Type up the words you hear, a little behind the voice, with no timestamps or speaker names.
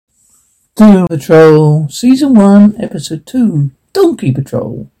Doom Patrol, Season 1, Episode 2, Donkey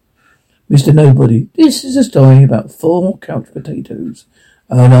Patrol. Mr. Nobody, this is a story about 4 couch potatoes.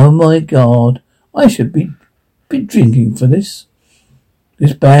 And oh my god, I should be drinking for this.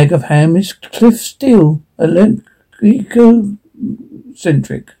 This bag of ham is Cliff Steele, a ecocentric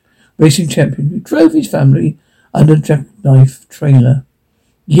racing champion who drove his family under a jackknife trailer.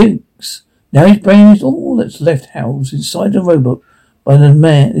 Yikes. Now his brain is all that's left housed inside a robot by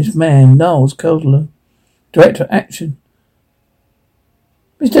this man, Niles Caldwell. Director Action.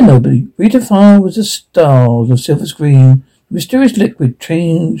 Mr. Nobody. Rita Farr was the star of the silver screen. The mysterious liquid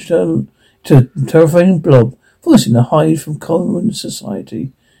changed her to a terrifying blob, forcing her to hide from common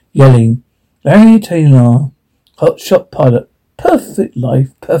society, yelling, Larry Taylor, hotshot pilot, perfect life,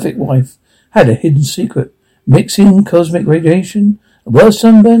 perfect wife, had a hidden secret, mixing cosmic radiation, the worst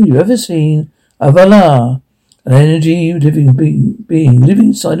sunburn you ever seen, a Valar, an energy living being living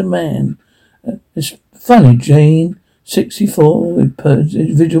inside a man. It's funny, Jane, 64, with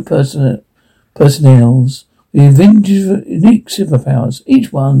individual personnels, with unique superpowers,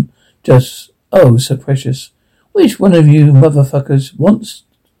 each one just, oh, so precious. Which one of you motherfuckers wants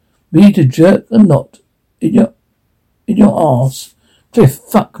me to jerk a knot in your arse? Cliff,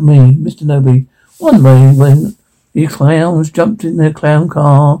 fuck me, Mr. Nobody. One way when the clowns jumped in their clown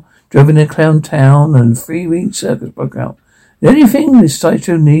car, drove in their clown town, and 3-week circus broke out. The only thing this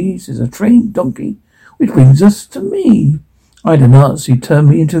sideshow needs is a trained donkey, which brings us to me. I had a Nazi turn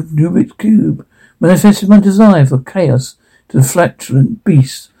me into a Rubik's Cube, manifested my desire for chaos to the flatulent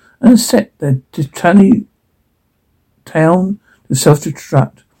beasts, and set their tiny town to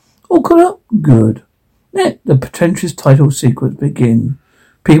self-destruct. All caught up? Good. Let the pretentious title sequence begin.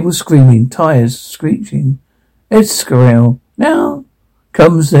 People screaming, tires screeching. Ed Scarell. Now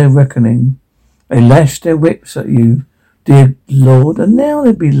comes their reckoning. They lash their whips at you, dear Lord, and now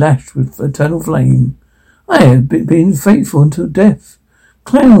they'll be lashed with eternal flame. I have been faithful until death.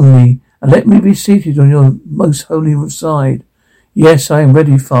 Clown me, and let me be seated on your most holy side. Yes, I am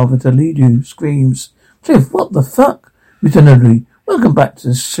ready, Father, to lead you. Screams. Cliff, what the fuck? Mr. Nobody, welcome back to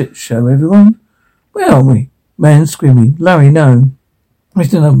the shit show, everyone. Where are we? Man screaming. Larry, no.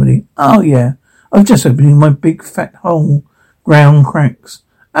 Mr. Nobody, oh yeah, I was just opening my big fat hole. Ground cracks.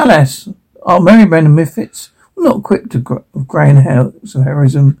 Alas, our merry band of misfits were not equipped to grain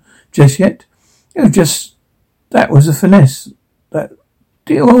heroism just yet. It was just, that was a finesse that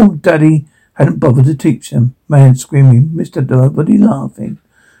dear old daddy hadn't bothered to teach them. Man screaming, Mr. Nobody laughing.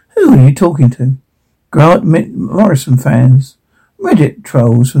 Who are you talking to? Grant Morrison fans, Reddit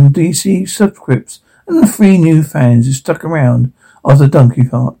trolls from DC subscripts, and the 3 new fans who stuck around after the donkey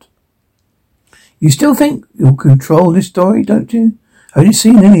part. You still think you'll control this story, don't you? Have you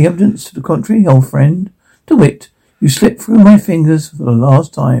seen any evidence to the contrary, old friend? To wit, you slipped through my fingers for the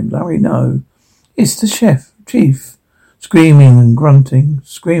last time. Larry, no. It's the chief. Screaming and grunting.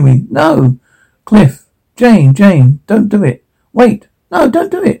 Screaming. No! Cliff. Jane, don't do it. Wait. No,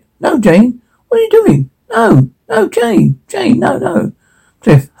 don't do it. No, Jane. What are you doing? No, Jane, no.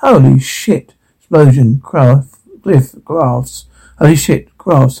 Cliff. Holy shit. Explosion. Cliff. Graphs. Holy shit.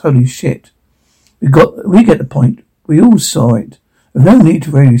 Graphs. Holy shit. We get the point. We all saw it. There's no need to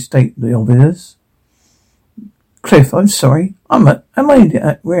really state the obvious. Cliff, I'm sorry. Am I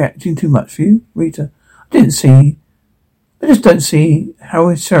reacting too much for you? Rita, I just don't see how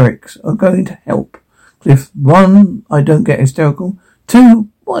hysterics are going to help. Cliff, 1, I don't get hysterical. 2,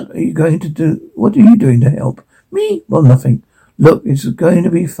 what are you going to do? What are you doing to help? Me? Well, nothing. Look, it's going to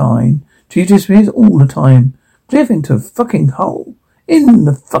be fine. She disappears all the time. Cliff into a fucking hole. In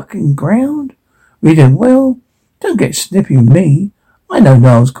the fucking ground. Rita, well, don't get snippy with me. I know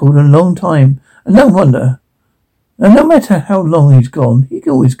Niles called a long time, and no wonder. And no matter how long he's gone, he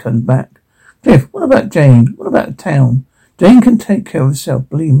can always come back. Cliff, what about Jane? What about the town? Jane can take care of herself,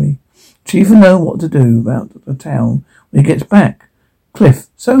 believe me. Chief will know what to do about the town when he gets back. Cliff,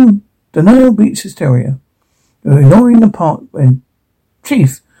 so denial beats hysteria. You're ignoring the part when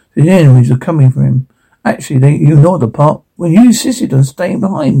Chief, the enemies are coming for him. Actually, you ignored the part when you insisted on staying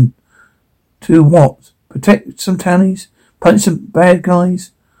behind. To what? Protect some townies? Punch some bad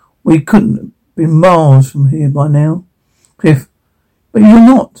guys? We couldn't have been miles from here by now. Cliff, but you're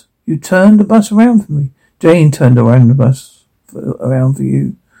not. You turned the bus around for me. Jane turned around the bus around for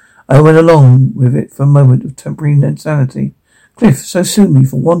you. I went along with it for a moment of temporary insanity. Cliff, so sue me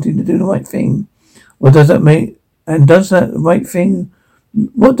for wanting to do the right thing. What does that mean? And does that right thing?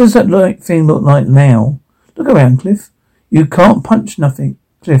 What does that right thing look like now? Look around, Cliff. You can't punch nothing.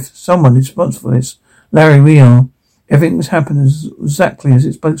 Cliff, someone is responsible for this. Larry, we are. Everything has happened exactly as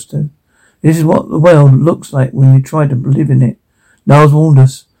it's supposed to. This is what the world looks like when you try to live in it. Niles warned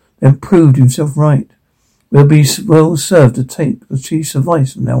us. then proved himself right. We'll be well served to take the chief's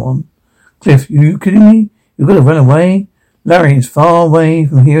advice from now on. Cliff, you kidding me? You've got to run away? Larry, as far away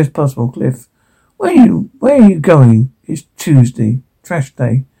from here as possible, Cliff. Where are you going? It's Tuesday. Trash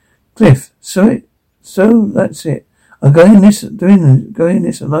day. Cliff, so that's it. I'm going this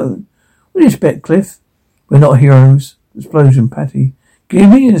alone. What do you expect, Cliff? We're not heroes. Explosion, Patty. Give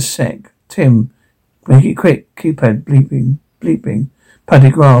me a sec. Tim, make it quick. Keypad bleeping. Patty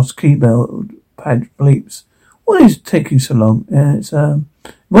Grass, keyboard pad bleeps. What is taking so long? It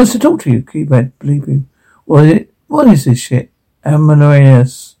wants to talk to you. Keypad bleeping. What is this shit?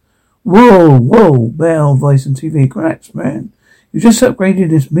 Amadeus. Whoa, Bell, voice and TV. Cracks, man. You just upgraded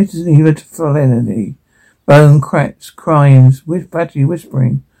this misdemeanor to felony. Bone cracks, crimes, with Patty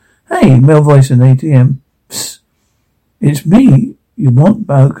whispering. Hey, Mel voice and ATM. Psst. It's me. You want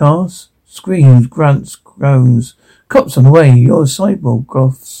Bowcast? Screams, grunts, groans. Cops on the way. You're a cyborg,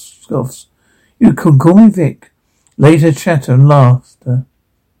 scoffs. You can call me Vic. Later chatter and laughter.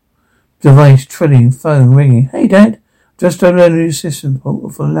 Device trilling, phone ringing. Hey, Dad. Just downloaded your system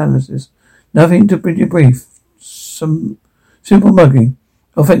for analysis. Nothing to bring you brief. Some simple mugging.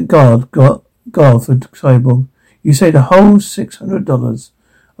 Oh, thank God for cyborg. You saved a whole $600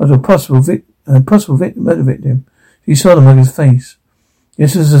 of a possible murder victim. You saw the mugger's face.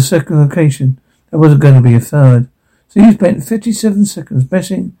 This was the second location. There wasn't going to be a third. So you spent 57 seconds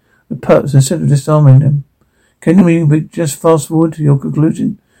messing with pups instead of disarming them. Can we just fast forward to your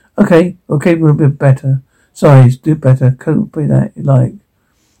conclusion? Okay, we're a bit better. Sorry, do better. Copy that, you like.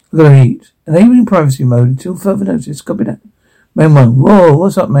 I've got to eat. Enabling privacy mode until further notice. Copy that. Man 1. Whoa,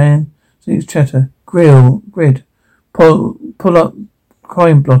 what's up, man? Seems chatter. Grid. Pull up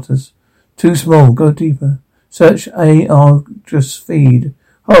crime blotters. Too small. Go deeper. Search AR just feed.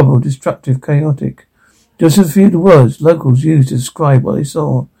 Horrible, destructive, chaotic. Just a few of the words locals used to describe what they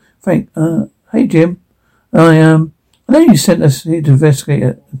saw. Frank, hey Jim. I know you sent us here to investigate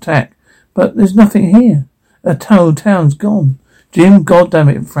an attack, but there's nothing here. Town's gone. Jim,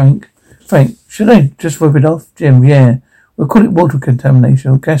 goddammit, Frank. Should I just wipe it off? Jim, yeah. We'll call it water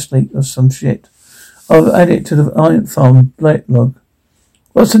contamination or gas leak or some shit. I'll add it to the Iron Farm log.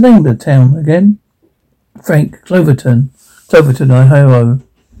 What's the name of the town again? Frank, Cloverton, Ohio.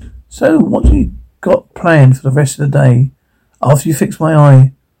 So, what do you got planned for the rest of the day? After you fix my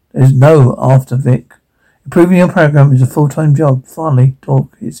eye. There's no after, Vic. Improving your program is a full-time job. Finally,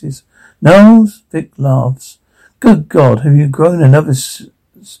 Dog hisses. No, Vic laughs. Good God, have you grown another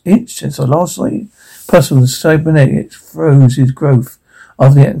inch since I last saw you? Puzzled, cybernetics froze his growth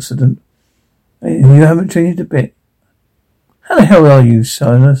after the accident. You haven't changed a bit. How the hell are you,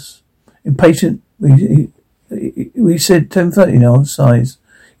 Silas? Impatient, we said 10:30 now, sighs.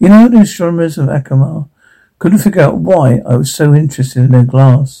 You know the astronomers of Akamar couldn't figure out why I was so interested in their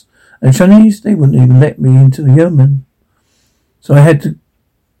glass. And Chinese, they wouldn't even let me into the Yeoman. So I had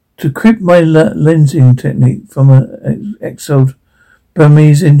to crib my lensing technique from an exiled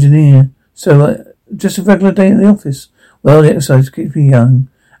Burmese engineer. So just a regular day in the office. Well, the exercise keeps me young.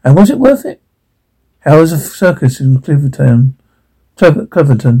 And was it worth it? How was the circus in Cleverton?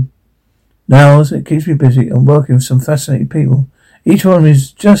 Now it keeps me busy and working with some fascinating people. Each one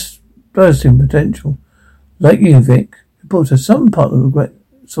is just bursting potential. Like you, Vic. Reporter, some part of a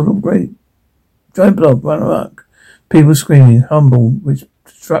great giant blob run amok. People screaming, humble,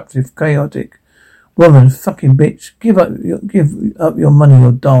 disruptive, chaotic. Woman, fucking bitch, give up your money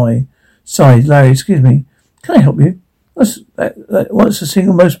or die. Sighs, Larry, excuse me. Can I help you? What's the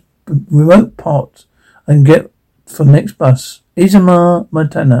single most remote part I can get for the next bus? Isamar,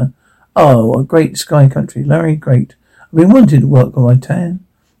 Montana. Oh, a great sky country. Larry, great. I've been wanting to work on my tan.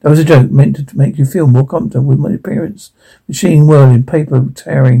 That was a joke meant to make you feel more comfortable with my appearance. Machine whirling, paper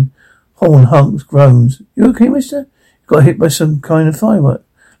tearing, horn honks, groans. You okay, mister? You got hit by some kind of firework.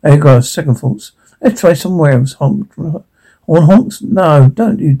 Larry Grass, second thoughts. Let's try somewhere else. Horn honks? No,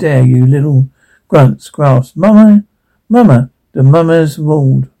 don't you dare, you little grunts, Grass. Mama, the mama's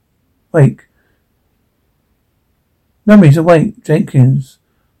walled. Wake. Memories awake. Jenkins.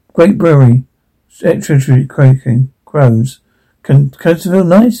 Great brewery. Electricity quaking. Groans. Coatesville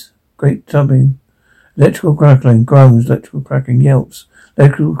nice? Great tubbing. Electrical crackling. Groans. Electrical cracking. Yelps.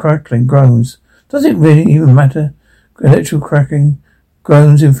 Electrical crackling. Groans. Does it really even matter? Electrical cracking.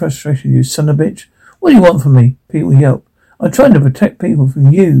 Groans in frustration. You son of a bitch. What do you want from me? People yelp. I'm trying to protect people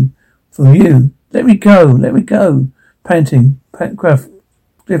from you. Let me go. Panting.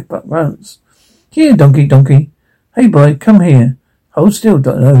 Cliff buck runs. Here, donkey. Hey, boy, come here. Hold still,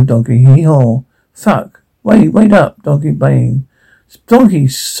 no, donkey. Hee-haw. Fuck. Wait up, donkey baying. Donkey,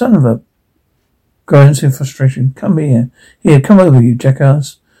 son of a... Groans in frustration. Come here. Here, come over, you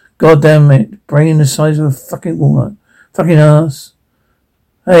jackass. God damn it. Brain the size of a fucking walnut. Fucking ass.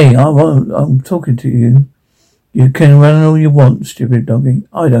 Hey, I'm talking to you. You can run all you want, stupid doggy.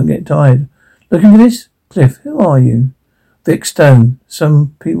 I don't get tired. Looking for this? Cliff, who are you? Vic Stone.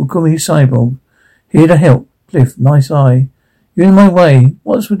 Some people call me Cyborg. Here to help. Cliff, nice eye. You're in my way.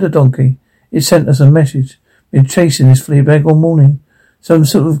 What's with the donkey? It sent us a message. Been chasing this flea bag all morning. Some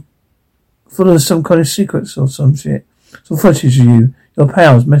sort of full of some kind of secrets or some shit. Some footage of you. Your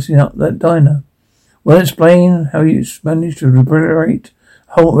pals messing up that diner. Well, explain how you managed to liberate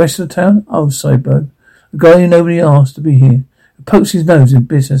the whole rest of the town? Oh, Cyborg. A guy who nobody asked to be here. Who pokes his nose in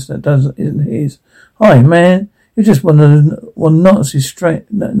business that isn't his. Hi, man. You're just one Nazi strays.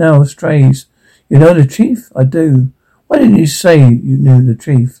 You know the chief? I do. Why didn't you say you knew the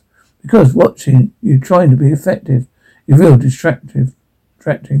chief? Because watching you trying to be effective. You're real distracting.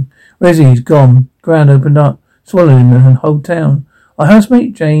 Where's he? He's gone. Ground opened up. Swallowed him and the whole town. Our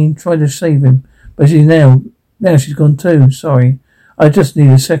housemate Jane tried to save him, but now she's gone too. Sorry. I just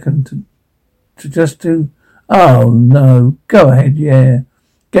need a second to just do. Oh no. Go ahead, yeah.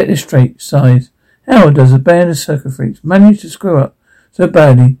 Get this straight, size. How does a band of circus freaks manage to screw up so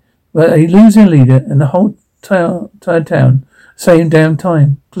badly that they lose their leader and the whole entire town same damn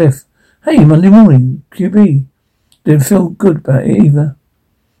time? Cliff. Hey, Monday morning, QB. Didn't feel good about it either.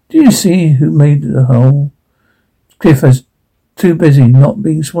 Do you see who made the hole? Cliff is too busy not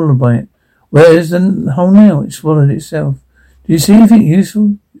being swallowed by it. Where's the hole now? It swallowed itself. Do you see anything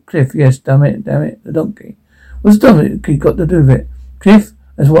useful? Cliff, yes, damn it, the donkey. What's the donkey got to do with it? Cliff,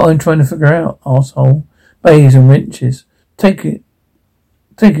 that's what I'm trying to figure out, arsehole. Bays and wrenches. Take it.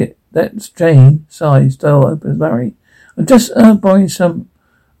 That's Jane, size, dial opens Larry. I'm just buying some.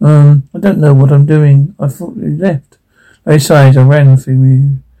 I don't know what I'm doing. I thought you left. Larry sighs. I ran from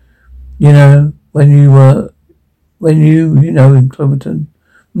you. You know, when you in Cloverton.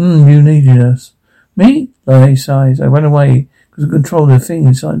 You needed us. Me? Larry sighs. I ran away because I control the thing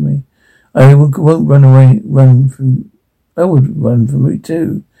inside me. I won't run away. I would run for me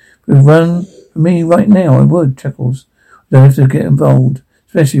too. If you run for me right now, I would. Chuckles. I don't have to get involved,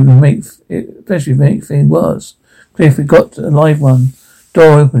 especially if you make things worse. Cliff, we got a live one.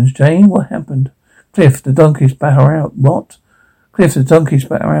 Door opens. Jane, what happened? Cliff, the donkey spat her out. What? Cliff, the donkey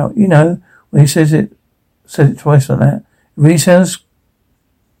spat her out. You know, when he says it twice like that, it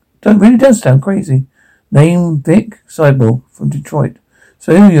really does sound crazy. Name Vic Cyborg from Detroit.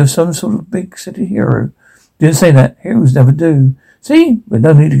 So you're some sort of big city hero. Didn't say that. Heroes never do. See? With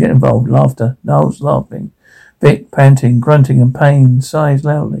no need to get involved. Laughter. Niles laughing. Vic panting, grunting in pain, sighs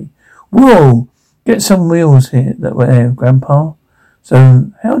loudly. Whoa! Get some wheels here that way, Grandpa.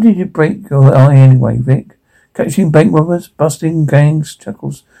 So, how did you break your eye anyway, Vic? Catching bank robbers, busting gangs,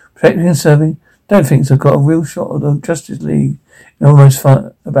 Chuckles, protecting and serving. Don't think so. Got a real shot at the Justice League in almost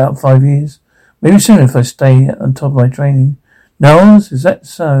about 5 years. Maybe soon if I stay on top of my training. Niles, is that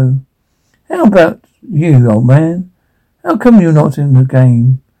so? How about you, old man? How come you're not in the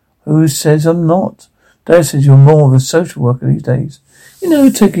game? Who says I'm not? Dad says you're more of a social worker these days. You know,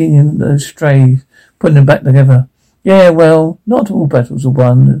 taking in those strays, putting them back together. Yeah, well, not all battles are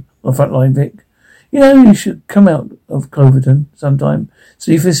won on the front line, Vic. You know, you should come out of Cloverton sometime.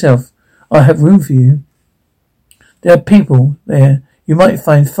 See for yourself. I have room for you. There are people there you might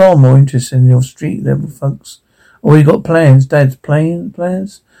find far more interesting than your street level folks. Or you got plans, Dad's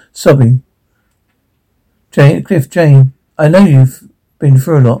plans? Sobbing. Cliff, Jane, I know you've been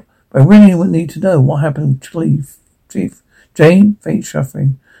through a lot, but I really would need to know what happened to Chief. Jane, faint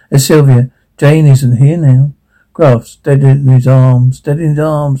shuffling. And Sylvia, Jane isn't here now. Gruffs, dead in his arms, dead in his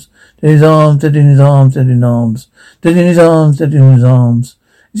arms, dead in his arms, dead in his arms, dead in his arms, dead in his arms, dead in his arms.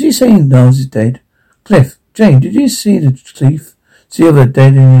 Is he saying Niles is dead? Cliff, Jane, did you see the thief? Sylvia,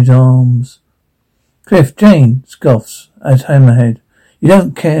 dead in his arms. Cliff, Jane, scoffs at Hammerhead. You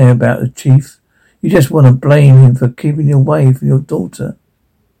don't care about the chief. You just want to blame him for keeping you away from your daughter.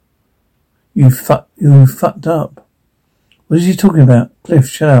 You fucked up. What is he talking about? Cliff,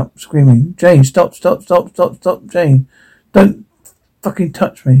 shut up, screaming. Jane, stop, Jane. Don't fucking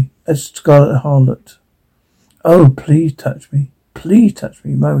touch me. That's Scarlet Harlot. Oh, please touch me,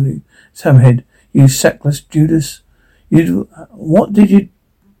 moaning. Hammerhead, you sackless Judas. What did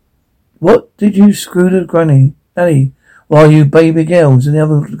you screw the granny, Nanny, while you baby girls in the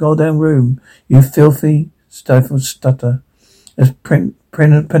other goddamn room? You filthy, stifled stutter. As Penny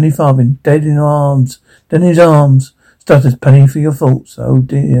Farthing, dead in his arms. Stutters, penny for your faults, oh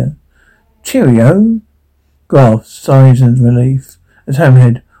dear. Cheerio. Graf, sighs in relief. As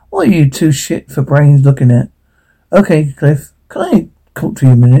Hammerhead, what are you two shit for brains looking at? Okay, Cliff, can I talk to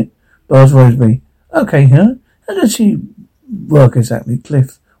you a minute? Bars Roseberry. Okay, huh? How does she work exactly,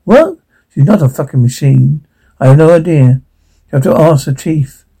 Cliff? What? She's not a fucking machine. I have no idea. You have to ask the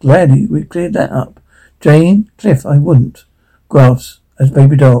chief. Gladly, we cleared that up. Jane, Cliff, I wouldn't. Graphs, as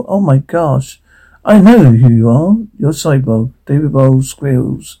baby doll. Oh my gosh. I know who you are. You're Cyborg. David Bowles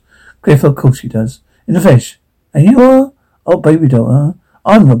squeals. Cliff, of course he does. In the flesh. And you are? Oh, baby doll, huh?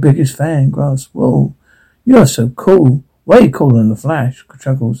 I'm your biggest fan, Graphs. Whoa. You're so cool. Way cooler than the Flash,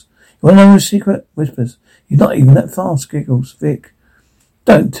 chuckles. You want to know the secret? Whispers. You're not even that fast, giggles. Vic.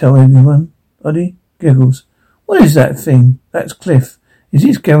 Don't tell anyone, buddy. Giggles. What is that thing? That's Cliff. Is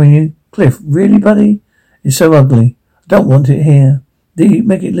he scaring you? Cliff. Really, buddy? It's so ugly. I don't want it here.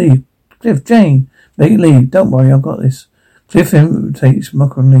 Make it leave. Cliff, Jane. Make it leave. Don't worry, I've got this. Cliff imitates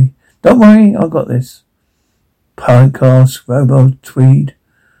mockingly. Don't worry, I've got this. Podcast, Robo, Tweed.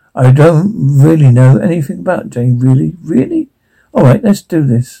 I don't really know anything about Jane. Really? Really? Alright, let's do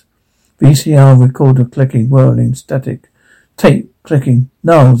this. VCR recorder clicking, whirling, static. Tape clicking.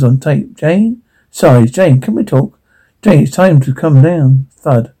 Niles on tape. Jane? Sorry, Jane, can we talk? Jane, it's time to come down.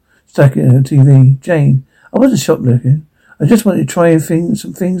 Thud. Stacking on the TV. Jane, I wasn't shoplifting. I just wanted to try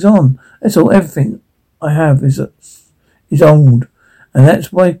some things on. That's all. Everything I have is old. And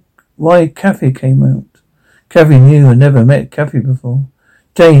that's why Kathy came out. Kathy knew I never met Kathy before.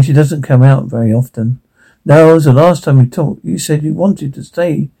 Jane, she doesn't come out very often. No, it was the last time we talked. You said you wanted to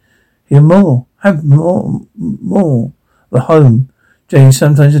stay here more. Have more of a home. Jane,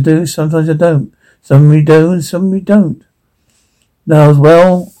 sometimes I do, sometimes I don't. Some we do and some we don't. No,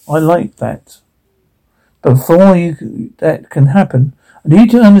 well, I like that. But before that can happen, I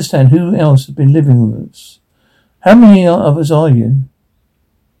need to understand who else has been living with us. How many of us are you?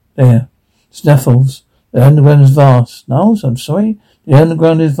 There. Snuffles. The underground is vast. Niles, I'm sorry. The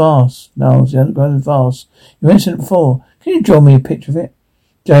underground is vast. Niles, the underground is vast. You mentioned it before. Can you draw me a picture of it?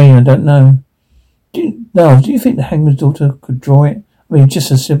 Jane, I don't know. Do you think the hangman's daughter could draw it? I mean,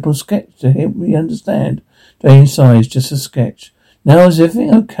 just a simple sketch to help me understand. Jane sighs, just a sketch. Now is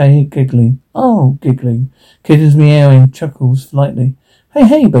everything okay? Giggling. Oh, giggling. Kittens meowing, chuckles lightly.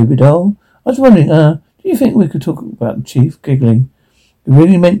 Hey, baby doll. I was wondering, do you think we could talk about the chief? Giggling. It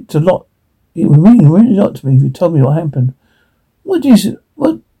really meant a lot. It would mean really a lot to me if you told me what happened. What you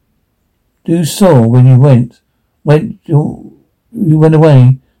saw when you went? You went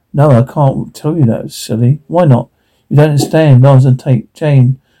away? No, I can't tell you that, silly. Why not? You don't understand. I was on tape.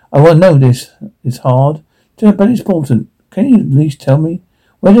 Jane, I want to know this. It's hard. But it's important. Can you at least tell me?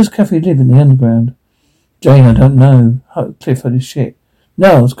 Where does Kathy live in the underground? Jane, I don't know. Cliff, holy shit.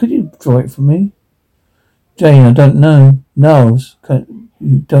 Niles, could you draw it for me? Jane, I don't know. Niles,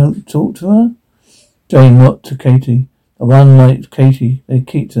 you don't talk to her? Jane, what to Katie? The one like Katie, they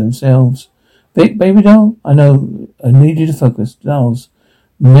keep to themselves. Vic, baby doll, I know. I need you to focus. Niles,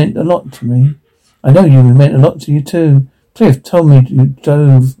 meant a lot to me. I know you meant a lot to you too. Cliff told me you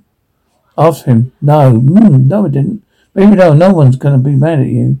dove after him. No, I didn't. Baby doll, no one's gonna be mad at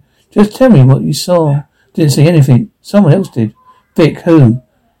you. Just tell me what you saw. Didn't see anything. Someone else did. Vic, who?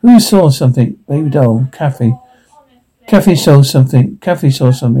 Who saw something? Baby doll, Kathy. Kathy saw something.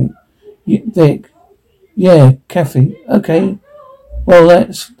 Vic. Yeah, Kathy. Okay. Well,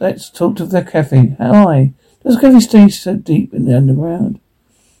 let's talk to the Kathy. Why? Does Kathy stay so deep in the underground?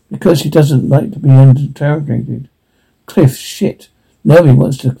 Because she doesn't like to be interrogated. Cliff, shit. Nobody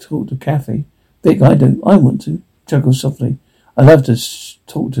wants to talk to Kathy. Vic, I do. I want to. Chuckle softly. I love to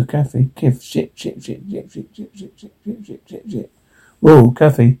talk to Kathy. Cliff, shit. Whoa,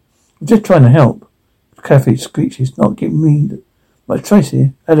 Kathy. I'm just trying to help. Kathy screeches, not giving me much choice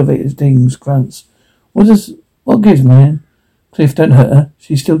here. Elevators, dings, grunts. What gives, man? Cliff, don't hurt her.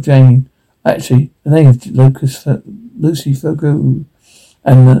 She's still Jane. Actually, the name of Lucy Fergu.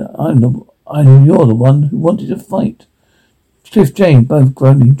 And you're the one who wanted to fight. Cliff, Jane, both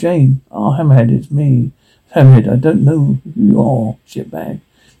groaning. Jane. Oh, Hammerhead, it's me. Hammerhead, I don't know who you are, shitbag.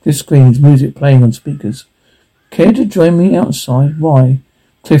 Cliff screams, music playing on speakers. Care to join me outside? Why?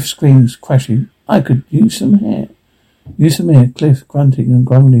 Cliff screams, crashing. I could use some hair. Cliff grunting and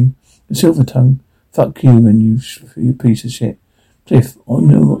groaning. The silver tongue. Fuck you and you piece of shit. Cliff, oh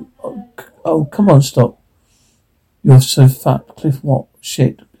no. Oh, come on, stop. You're so fat. Cliff, what?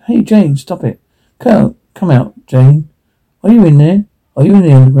 Shit. Hey, Jane, stop it. Come out, Jane. Are you in there? Are you in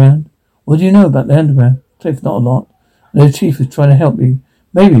the underground? What do you know about the underground? Cliff, not a lot. The chief is trying to help me.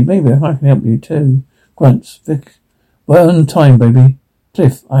 Maybe I can help you too. Grunts. Vic. Well, on time, baby.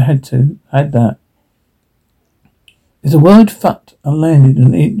 Cliff, I had that. If the word fucked and landed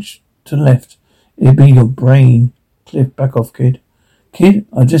an inch to the left, it'd be your brain. Cliff, back off, kid. Kid,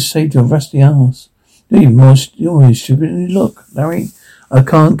 I just saved your rusty ass. You're more stupid than you look, Larry. I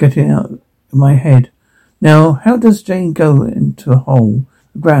can't get it out of my head. Now, how does Jane go into a hole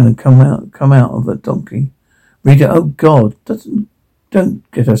the ground and come out of a donkey. Rita, oh God,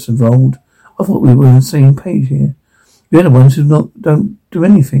 don't get us involved. I thought we were on the same page here. You're the ones who don't do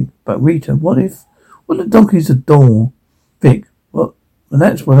anything. But Rita, what if the donkey's a door? Vic, what? Well,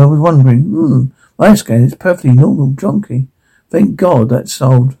 that's what I was wondering. My scan is perfectly normal donkey. Thank God that's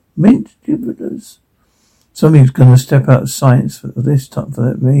solved. Mint Jupiters. Somebody's going to step out of science for this time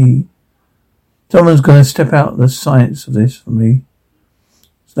for me. Someone's going to step out of the science of this for me.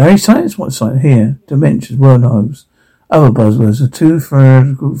 Larry, science? What science? Here. Dimensions, world knows. Other buzzwords are two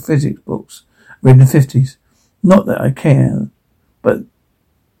theoretical physics books read in the 50s. Not that I care, but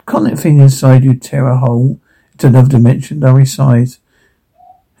can't that thing inside you tear a hole into another dimension? Larry sighs.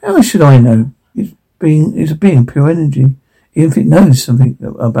 How should I know? It's a being, pure energy. Even if it knows something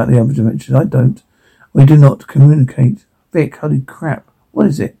about the other dimension, I don't. We do not communicate. Vic, holy crap. What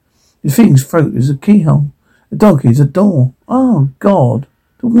is it? The thing's throat is a keyhole. The donkey is a door. Oh, God.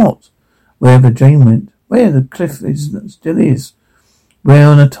 To what? Wherever Jane went. Where the cliff still is. We're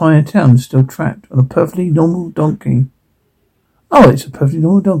on a tiny town still trapped on a perfectly normal donkey. Oh, it's a perfectly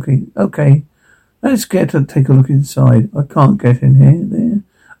normal donkey. Okay. Let's take a look inside. I can't get in here. There.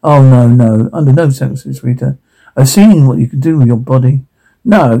 Oh, no. Under no circumstances, Rita. I've seen what you can do with your body.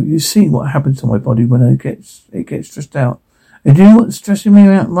 No, you see what happens to my body when it gets stressed out. And do you know what's stressing me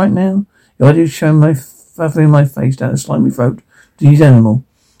out right now? The idea of showing my face down a slimy throat to these animal.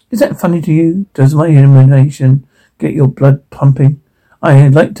 Is that funny to you? Does my imagination get your blood pumping?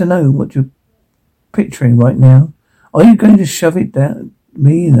 I'd like to know what you're picturing right now. Are you going to shove it down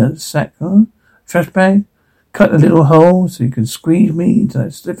me in a sack, huh? Trash bag? Cut a little hole so you can squeeze me into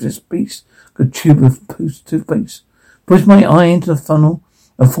that slippers beast, good tube of toothpaste. Push my eye into the funnel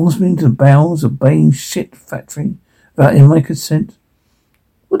and force me into the bowels of Bain's shit factory without in my consent.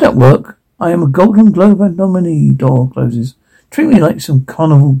 Would that work? I am a Golden Globe nominee. Door closes. Treat me like some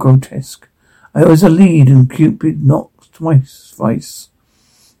carnival grotesque. I was a lead and Cupid knocked twice.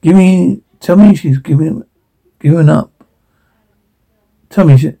 Tell me she's given up. Tell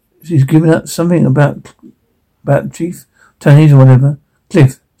me she's given up something about Chief, Tony's or whatever.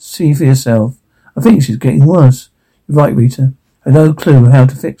 Cliff, see for yourself. I think she's getting worse. You're right, Rita. I have no clue how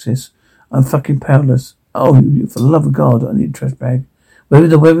to fix this. I'm fucking powerless. Oh, for the love of God, I need a trash bag. Whether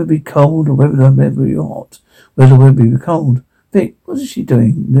the weather be cold or whether the weather be hot, whether the weather be cold. Vic, what is she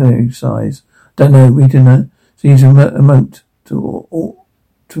doing? No sighs. Don't know, Rita, no. She's emote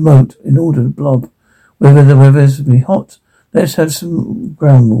in order to blob. Whether the weather's be hot, let's have some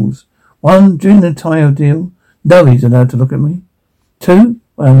ground rules. 1, during the entire ordeal, nobody's allowed to look at me. 2,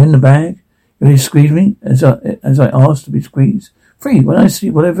 when I'm in the bag, you squeeze me as I ask to be squeezed. 3, when I see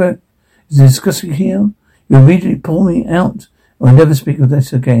whatever is discussing here, you immediately pull me out and will never speak of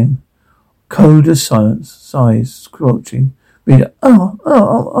this again. Code of silence, sighs, squelching. Reader,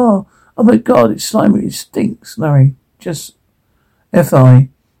 oh my God, it's slimy, it stinks, Larry. Just if I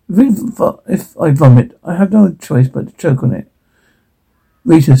vomit, I have no choice but to choke on it.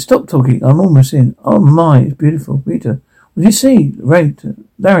 Rita, stop talking, I'm almost in. Oh my, it's beautiful. Rita, what do you see? Rita,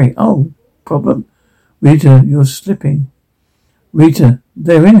 Larry, oh, problem? Rita, you're slipping. Rita,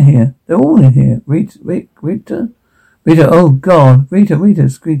 they're in here. They're all in here. Rita, oh God. Rita,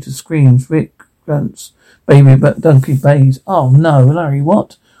 screams. Rick grunts. Baby, but donkey bays. Oh no, Larry,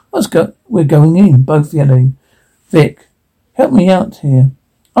 what? We're going in, both yelling. Vic, help me out here.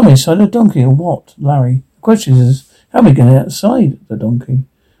 I'm inside a donkey or what, Larry? The question is, how are we getting outside the donkey?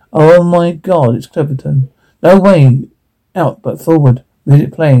 Oh my God, it's Cleverton. No way out but forward.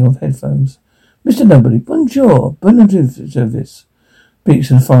 Music playing off headphones. Mr. Nobody, bonjour, service.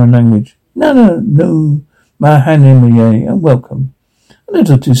 Speaks in a foreign language. No, Mahanimaye, and welcome. A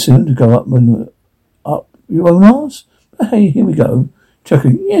little too soon to go up you won't ask? But hey, here we go.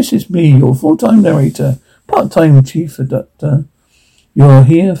 Chuckling, yes, it's me, your full-time narrator, part-time chief doctor. You're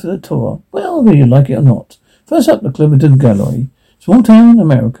here for the tour. Well, whether you like it or not. First up, the Cleverton Gallery. Small town,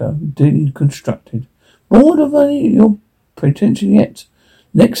 America, deconstructed. Bored of your pretension yet?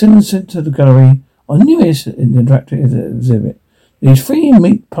 Next in the center of the gallery, our newest interactive exhibit. These 3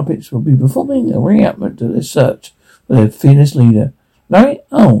 meat puppets will be performing a reenactment to their search for their fearless leader. Larry?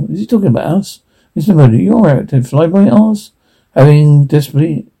 Oh, is he talking about us? Mr. Moody, you're out to fly by ours? Hoping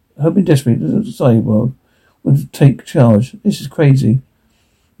desperately the cyborg would take charge. This is crazy.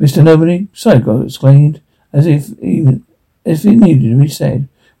 Mr. Nobody, Psycho exclaimed, as if it needed to be said.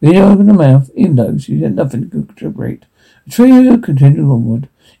 Rita opened her mouth, even though she had nothing to contribute. The trio continued onward,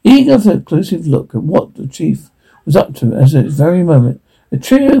 eager for a closer look at what the chief was up to at this very moment. The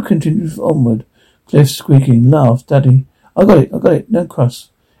trio continued onward. Cliff squeaking, laughed. Daddy, I got it. No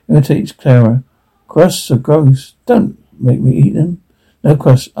crust. Imitates Clara. Crusts are gross. Don't make me eat them. No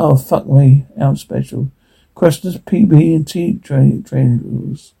crust. Oh, fuck me. Out special. Crusters, PB and T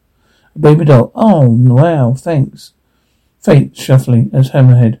triangles. A baby doll. Oh, wow. Thanks. Fate shuffling as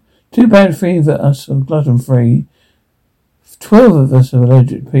Hammerhead. Too bad 3 of us are gluten free. 12 of us are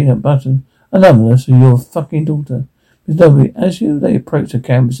allergic to peanut butter. And none of us are your fucking daughter. Miss Nobody, as they approach the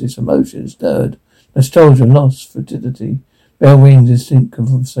canvases, emotion stirred. Nostalgia, loss, frigidity. Bell rings, distinct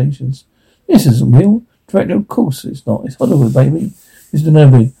conversations. This isn't real. Director, of course it's not. It's Hollywood, baby. Mr.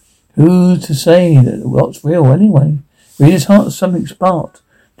 Nobody. Who's to say that what's real anyway? Reader's heart, something sparked.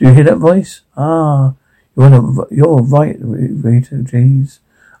 Do you hear that voice? Ah, you're right, Rita. Jeez,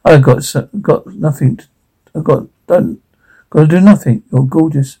 I got nothing. Got to do nothing. You're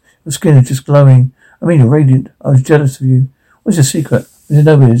gorgeous. Your skin is just glowing. I mean, you're radiant. I was jealous of you. What's your secret? There's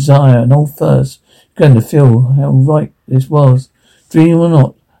no desire, an old thirst. You're going to feel how right this was. Dream or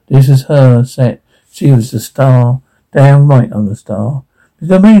not, this is her set. She was the star. Damn right I'm the star.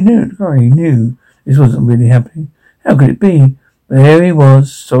 Because I knew this wasn't really happening. How could it be? But here he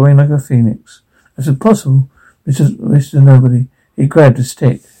was, soaring like a phoenix. That's impossible. Mr. Nobody. He grabbed a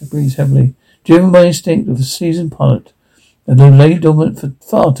stick. He breathed heavily. Driven by instinct of a seasoned pilot. And though lay dormant for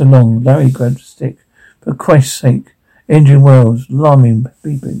far too long, Larry grabbed a stick. For Christ's sake. Engine whirls, alarming,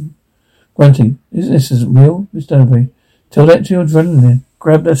 beeping. Grunting. This isn't real, Mr. Nobody. Tell that to your adrenaline.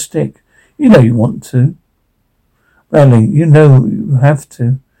 Grab that stick. You know you want to. Rattling. You know you have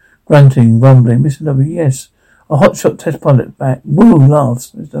to. Grunting, rumbling. Mr. Nobody. Yes. A hotshot test pilot back. Woo,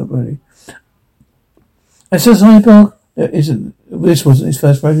 laughs. Mr. Nobody. As a cyborg, this wasn't his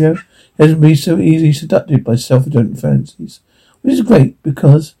first rodeo. He hasn't been so easily seducted by self-indulgent fancies. Which is great,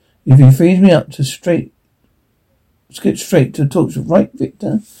 because if he frees me up to get straight to the torture. Right,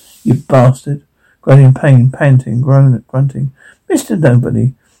 Victor? You bastard. Grunting pain, panting, grunting. Mr.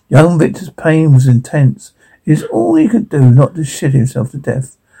 Nobody. Young Victor's pain was intense. It is all he could do not to shit himself to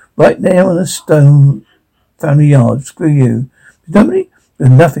death. Right there on the stone family yard. Screw you. Mr. Nobody?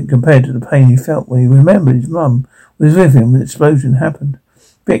 There's nothing compared to the pain he felt when he remembered his mum was with him when the explosion happened.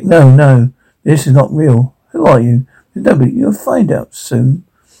 Vic, no. This is not real. Who are you? Mr. Nobody, you'll find out soon.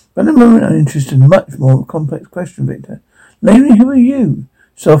 But at the moment I'm interested in a much more complex question, Victor. Namely, who are you?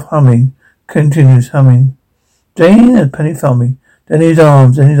 Soft humming. Continuous humming. Jane and Penny found me. Then his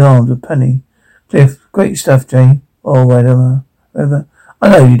arms of Penny. Cliff, great stuff, Jane. Or whatever. I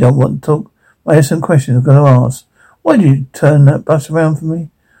know you don't want to talk. I have some questions I've got to ask. Why did you turn that bus around for me?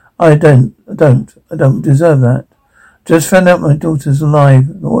 I don't deserve that. Just found out my daughter's alive,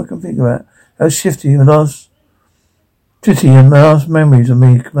 and all I can think about how shifty and my last memories of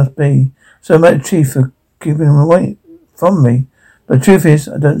me must be. So I'm at chief for keeping them away from me. But the truth is,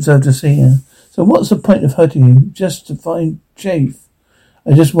 I don't deserve to see her. So what's the point of hurting you just to find chafe?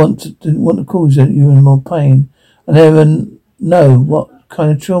 I just didn't want to cause you in more pain. I never know what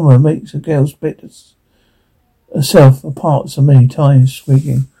kind of trauma makes a girl split herself apart so many times,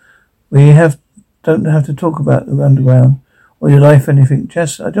 squeaking. Don't have to talk about the underground or your life or anything.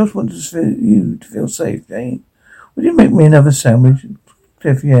 I just want you to feel safe, Jane. Would you make me another sandwich?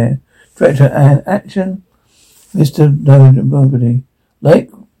 Cliff, yeah. Director, and action. Mr. Nobody. Like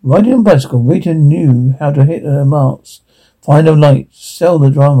riding on bicycle, Rita knew how to hit her marks. Find a light, sell the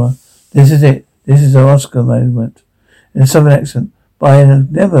drama. This is it. This is her Oscar moment. In a southern accent. But I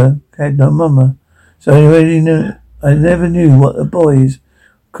never had no mama. So I never knew what the boys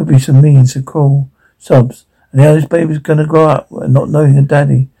could be so mean, so cruel. Sobs. And how this baby's gonna grow up not knowing her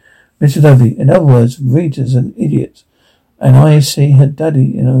daddy. Mr. Nobody. In other words, Rita's an idiot. And I see her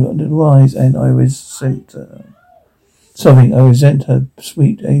daddy in her little eyes, and I resent her. Sobbing, I resent her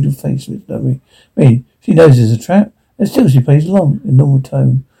sweet angel face, Mr. Nobody. Me, she knows it's a trap, and still she plays along in normal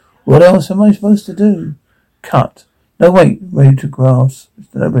tone. What else am I supposed to do? Cut. No, wait, ready to grasp,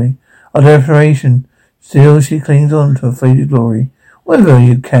 Mr. Nobody. Our desperation. Still she clings on to her faded glory. Whatever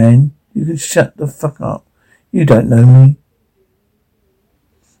you can shut the fuck up. You don't know me.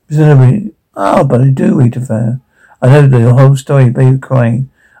 Mr. Nobody. But I do, Rita Fair. I know the whole story, baby crying.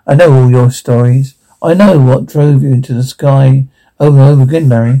 I know all your stories. I know what drove you into the sky over and over again,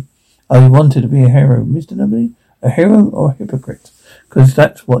 Larry. I wanted to be a hero. Mr. Nobody? A hero or a hypocrite? Because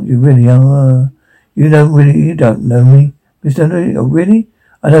that's what you really are. You don't know me. Mr. Nobody? Oh, really?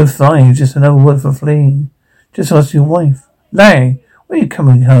 I know flying is just another word for fleeing. Just ask your wife. Larry, when are you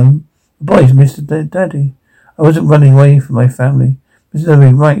coming home? The boy's Mr. Daddy. I wasn't running away from my family. Mr.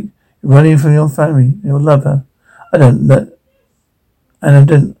 Nobody, right. You're running from your family, your lover. I don't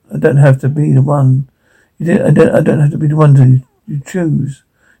have to be the one. I don't have to be the one you chose,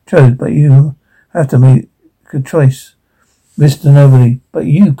 but you have to make a choice, Mr. Nobody. But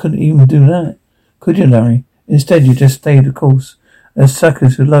you couldn't even do that, could you, Larry? Instead, you just stayed the course and the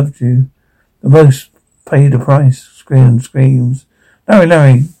suckers who loved you the most paid the price. Screams.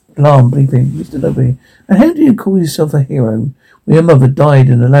 Larry, alarm bleeping, Mr. Nobody. And how do you call yourself a hero when your mother died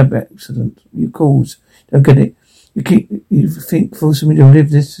in a lab accident? You calls. Don't get it. You think forcing me to relive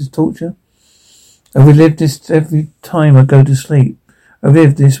this is torture? I relive this every time I go to sleep. I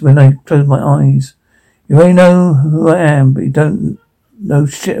relive this when I close my eyes. You may know who I am, but you don't know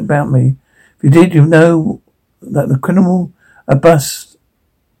shit about me. If you did, you know that the criminal a bus,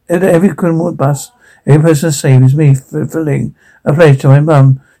 every criminal a bus, every person I save is me fulfilling a pledge to my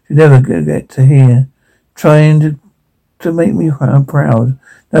mum she'd never get to hear, trying to make me proud.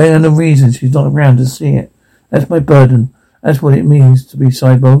 Knowing the reason she's not around to see it. That's my burden. That's what it means to be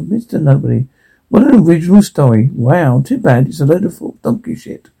Cyborg, Mr. Nobody. What an original story. Wow, too bad it's a load of donkey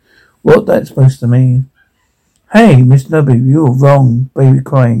shit. What that's supposed to mean. Hey, Mr. Nobody, you're wrong, baby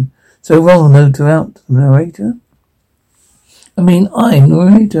crying. So wrong, no doubt, the narrator. I'm the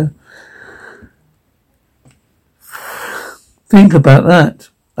narrator. Think about that.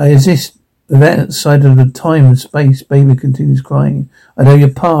 I exist that side of the time and space. Baby continues crying. I know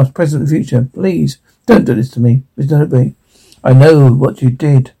your past, present, and future. Please, don't do this to me, Mr. Nobody. I know what you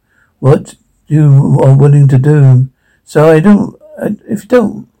did, what you are willing to do. So if you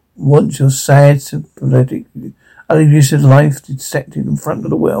don't want your sad, sympathetic, unusual life dissected in front of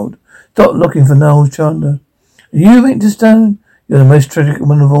the world, stop looking for Noel Chandler. Are you Victor Stone? You're the most tragic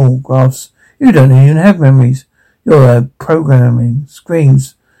one of all, Graphs. You don't even have memories. You're programming.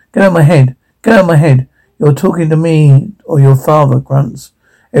 Screams. Get out of my head. Get out of my head. You're talking to me or your father, grunts.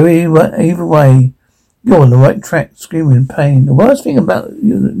 Either way, you're on the right track, screaming in pain. The worst thing about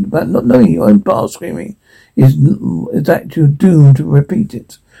not knowing your own past screaming is that you're doomed to repeat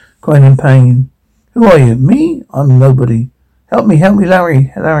it, crying in pain. Who are you? Me? I'm nobody. Help me,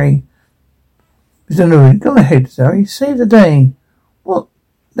 Larry. Mr. Nobody, go ahead, Larry. Save the day. What?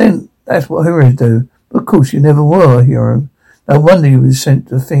 Then that's what heroes do. But of course you never were a hero. No wonder you were sent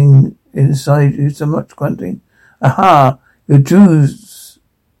the thing inside you so much grunting. Aha! Your Jews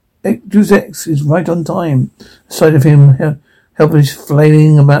X is right on time. The sight of him helpless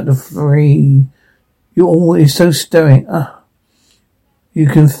flailing about the free. You're always so stirring. You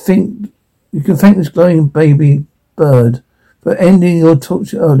can thank this glowing baby bird for ending your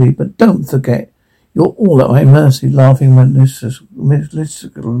torture early, but don't forget, you're all at my mercy, laughing maliciously,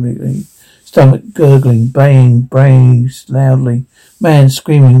 stomach gurgling, baying, brains loudly, man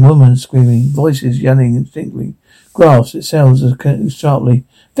screaming, woman screaming, voices yelling indistinctly. Graphs, it sounds sharply.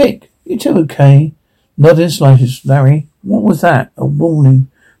 Vic, you two okay? Not in the slightest, Larry. What was that? A warning.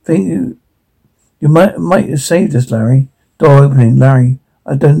 Think you might have saved us, Larry. Door opening, Larry.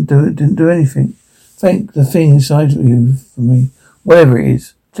 I didn't do anything. Thank the thing inside of you for me. Whatever it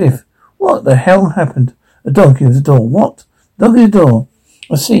is. Cliff, what the hell happened? A dog at the door. What? Dog at the door.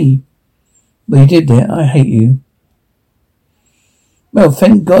 I see. But you did that. I hate you. Well,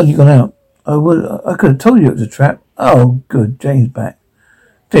 thank God you got out. I could have told you it was a trap. Oh, good. Jane's back.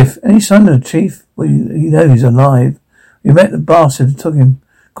 Cliff, any sign of the chief? Well, you know he's alive. We met the bastard who took him.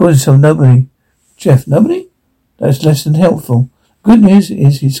 Called himself Nobody. Jeff, Nobody? That's less than helpful. Good news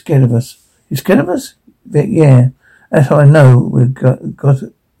is he's scared of us. He's scared of us? Vic, yeah. That's how I know we're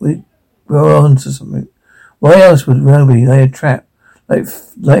on to something. Why else would Nobody lay a trap? Like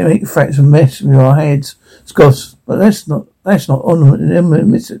make threats and mess with our heads. Scoffs. But that's not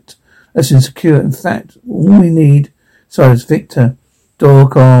illicit. That's insecure. In fact, all we need, silence, Victor. Door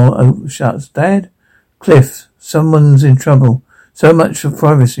call shuts. Dad? Cliff, someone's in trouble. So much for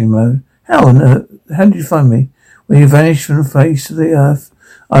privacy mode. How on earth? How did you find me? When you vanished from the face of the earth,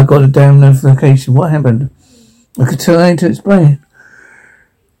 I got a damn notification. What happened? I could tell you to explain.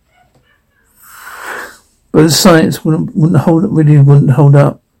 But the science wouldn't hold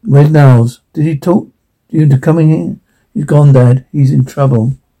up. Where's Niles? Did he talk you into coming here? He's gone, Dad. He's in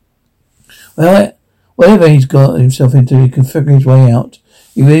trouble. Well, whatever he's got himself into, he can figure his way out.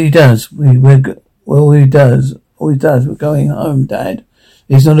 He really does. All he does. We're going home, Dad.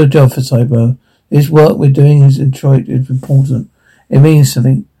 It's not a job for Cybo. This work we're doing in Detroit is important. It means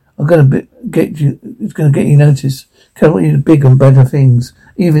something. It's going to get you noticed. Can't want you to big and better things.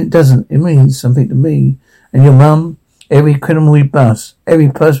 Even if it doesn't, it means something to me. And your mum, every criminal we bust, every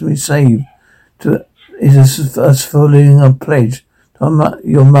person we save, is us fulfilling a pledge to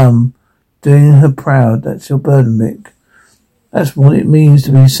your mum, doing her proud. That's your burden, Vic. That's what it means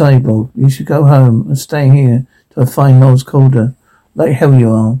to be Cyborg. You should go home and stay here till I find Noel's Calder. Like hell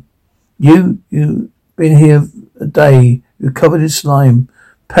you are. You've been here a day. You're covered in slime,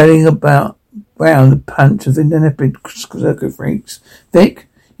 padding about round the punch of inanimate circuit freaks. Vic,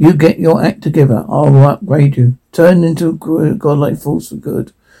 You get your act together. I'll upgrade you. Turn into a godlike force for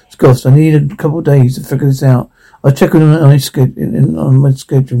good. Scoffs, I need a couple of days to figure this out. I'll check on my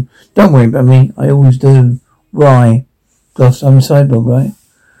schedule. Don't worry about me. I always do. Why? Scoffs, I'm a cyborg, right?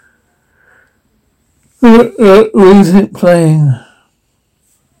 Music playing.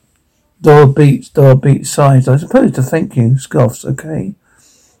 Door beats, sighs. I suppose to thank you. Scoffs, okay.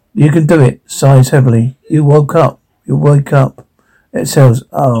 You can do it. Sighs heavily. You wake up. Exhales.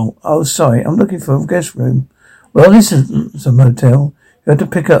 Oh, sorry. I'm looking for a guest room. Well, this isn't a motel. You have to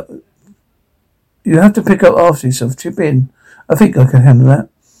pick up after yourself. Chip in. I think I can handle that.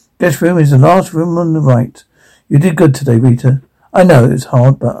 Guest room is the last room on the right. You did good today, Rita. I know it was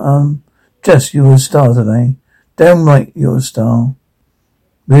hard, but, Jess, you were a star today. Damn right you're a star.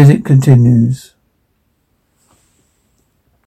 Music continues.